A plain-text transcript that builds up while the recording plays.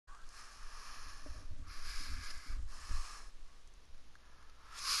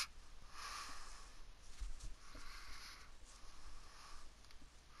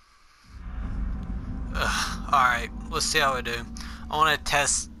Alright, let's see how we do. I want to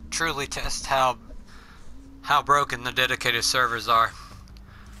truly test how broken the dedicated servers are.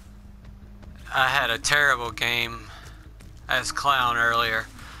 I had a terrible game as Clown earlier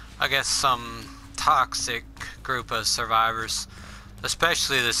against some toxic group of survivors.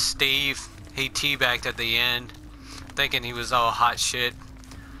 Especially the Steve. He teabagged at the end, thinking he was all hot shit.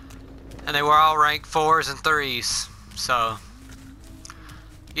 And they were all ranked 4s and 3s. So,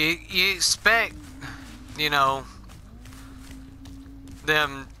 you expect, you know,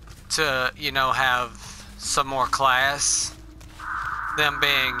 them to, you know, have some more class. Them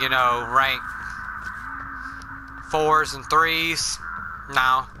being, you know, ranked 4s and 3s.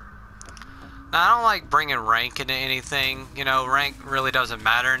 No. Now, I don't like bringing rank into anything. You know, rank really doesn't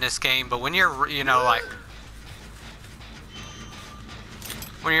matter in this game. But when you're, you know, like...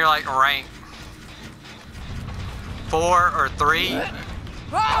 when you're, like, ranked 4 or 3... yeah,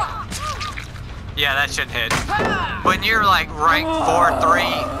 that shouldn't hit. When you're, like, ranked 4 or 3...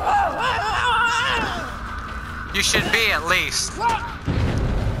 you should be at least...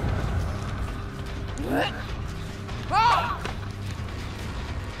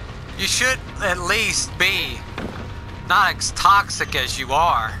 you should at least be not as toxic as you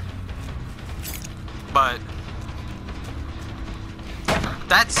are, but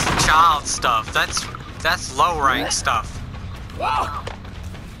that's child stuff. That's low rank stuff.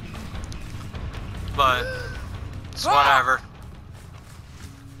 But it's whatever.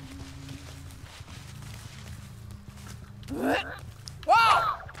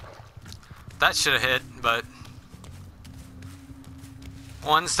 That should have hit, but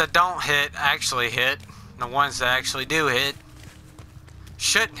ones that don't hit actually hit. The ones that actually do hit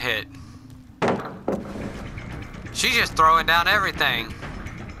shouldn't hit. She's just throwing down everything.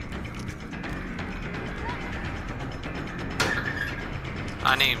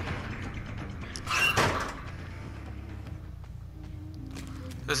 I need...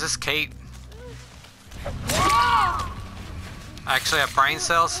 is this Kate? Actually have brain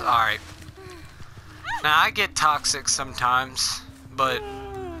cells? Alright. Now I get toxic sometimes, but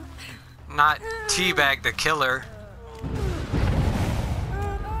not teabag the killer.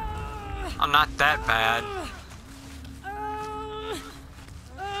 I'm not that bad.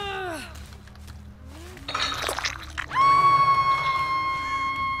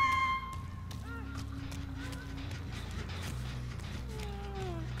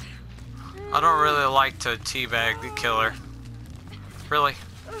 I don't really like to teabag the killer. Really?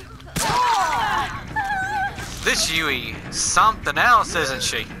 This Yui is something else, isn't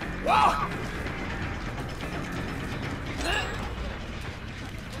she?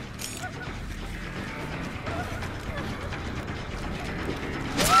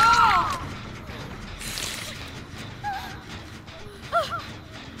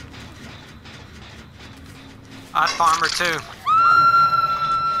 I'd farm her too.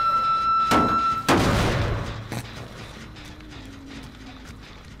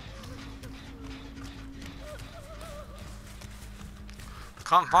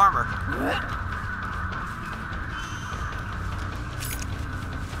 Come farmer.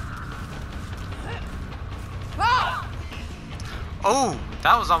 Oh,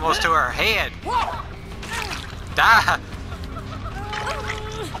 that was almost to her head. Die.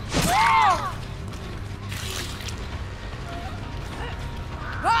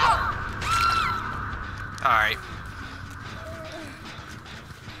 All right.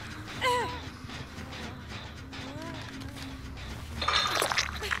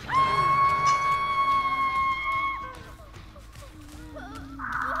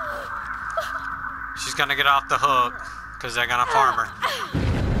 She's gonna get off the hook because they're gonna farm her.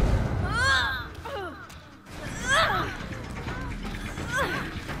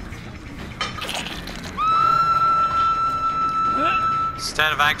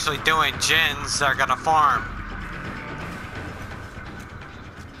 Instead of actually doing gens, they're gonna farm.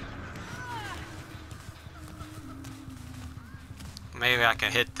 Maybe I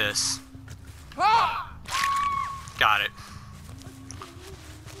can hit this. Got it.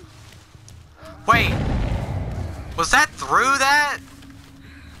 Wait, was that through that?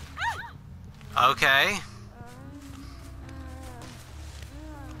 Okay.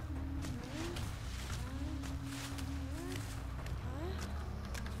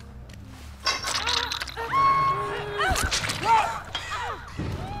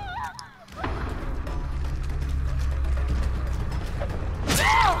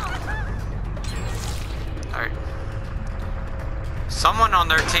 Alright. Someone on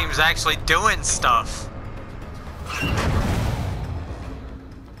their team's actually doing stuff.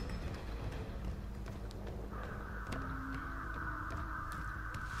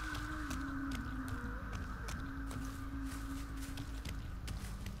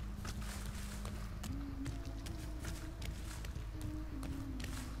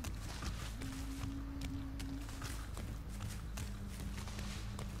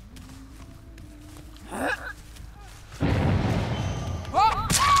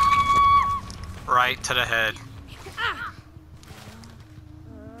 right to the head.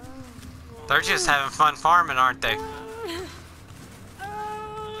 They're just having fun farming, aren't they?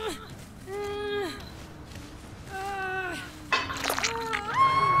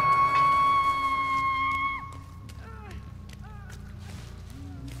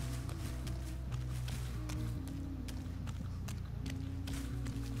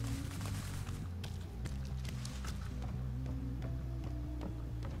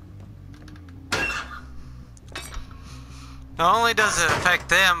 Not only does it affect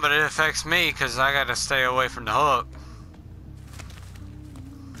them, but it affects me because I gotta stay away from the hook.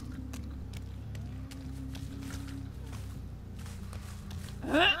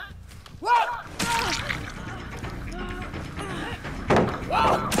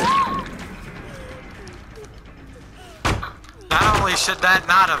 Not only should that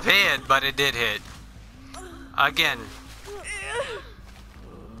not have hit, but it did hit. Again.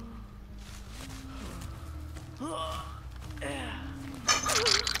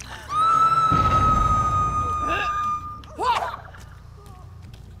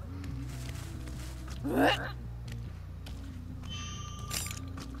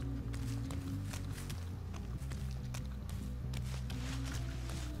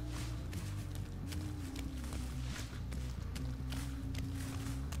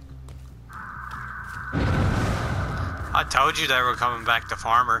 I told you they were coming back to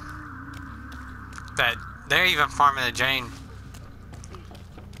Farmer. That they're even farming the Jane.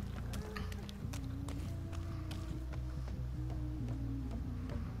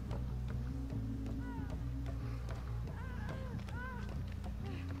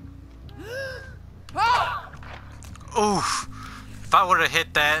 Oof. If I would have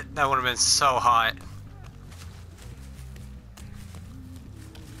hit that, that would have been so hot.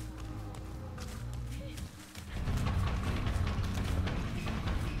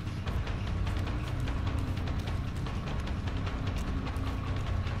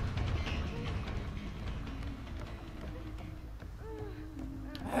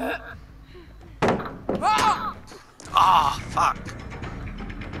 Oh, fuck.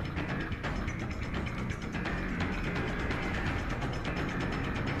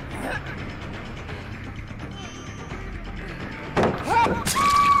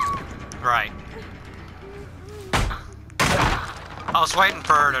 Right. I was waiting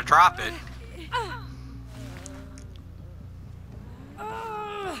for her to drop it.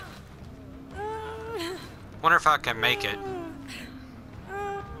 Wonder if I can make it.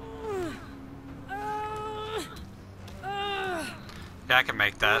 Yeah, I can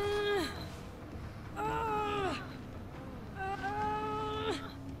make that.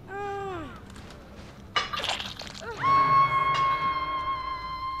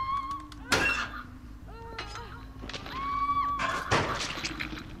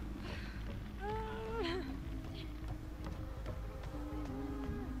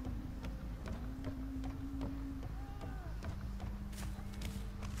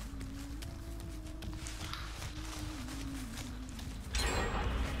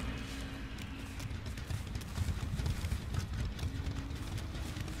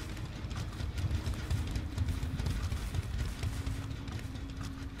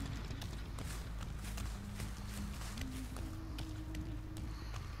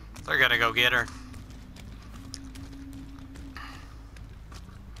 They're gonna go get her.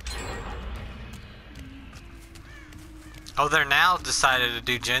 Oh, they're now decided to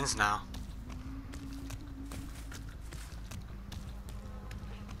do gens now.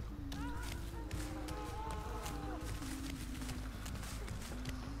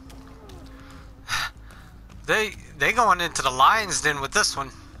 They going into the lion's den with this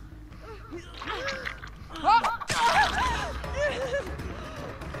one.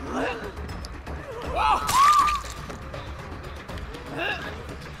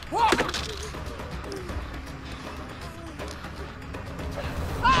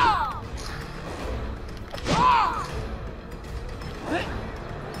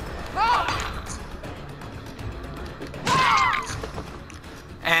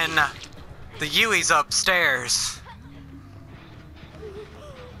 And the Yui's upstairs.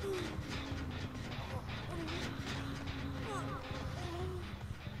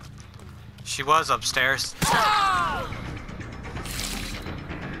 She was upstairs. I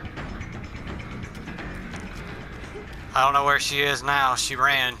don't know where she is now. She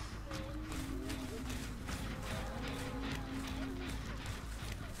ran.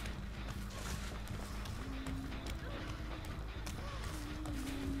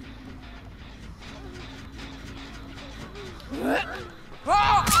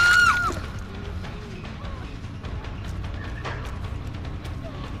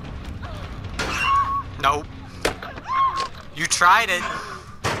 Nope. You tried it.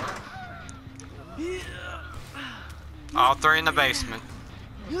 All three in the basement.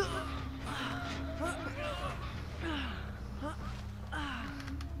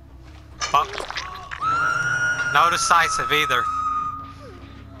 Fuck. No decisive either.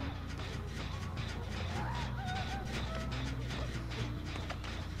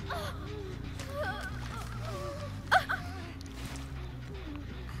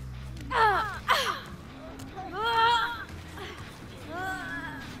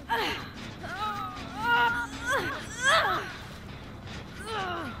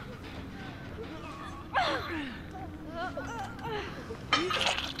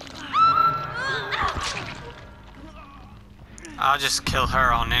 I'll just kill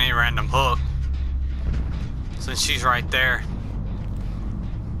her on any random hook, since she's right there.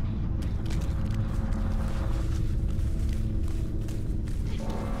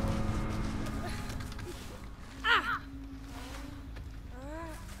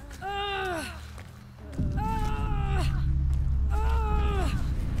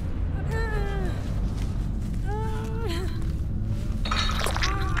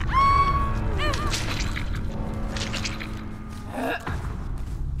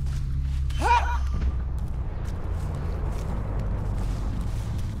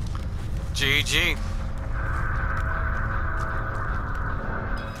 GG.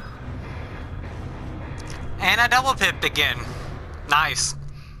 And I double pipped again. Nice.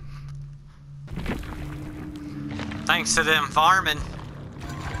 Thanks to them farming.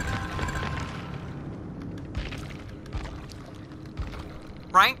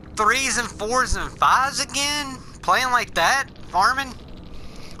 Rank 3s and 4s and 5s again? Playing like that? Farming?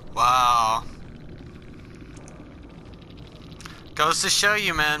 Wow. Goes to show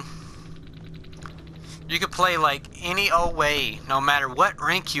you, man. You could play like any old way, no matter what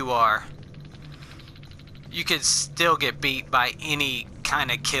rank you are. You could still get beat by any kind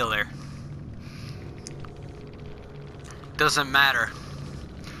of killer. Doesn't matter.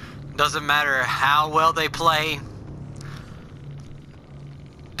 Doesn't matter how well they play.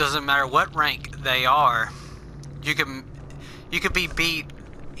 Doesn't matter what rank they are. You could be beat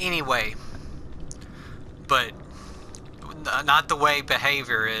anyway. But not the way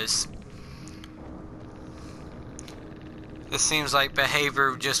behavior is. It seems like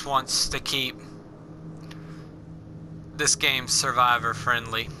behavior just wants to keep this game survivor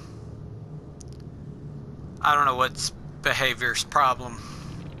friendly. I don't know what's behavior's problem.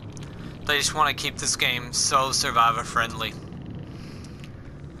 They just want to keep this game so survivor friendly.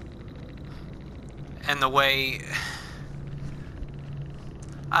 And the way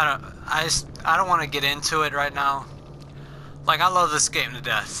I don't want to get into it right now. Like, I love this game to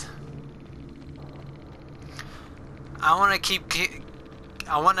death. I want to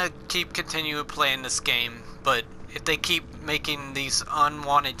keep continuing playing this game, but if they keep making these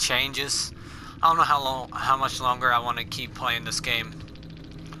unwanted changes, I don't know how much longer I want to keep playing this game.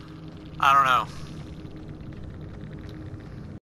 I don't know.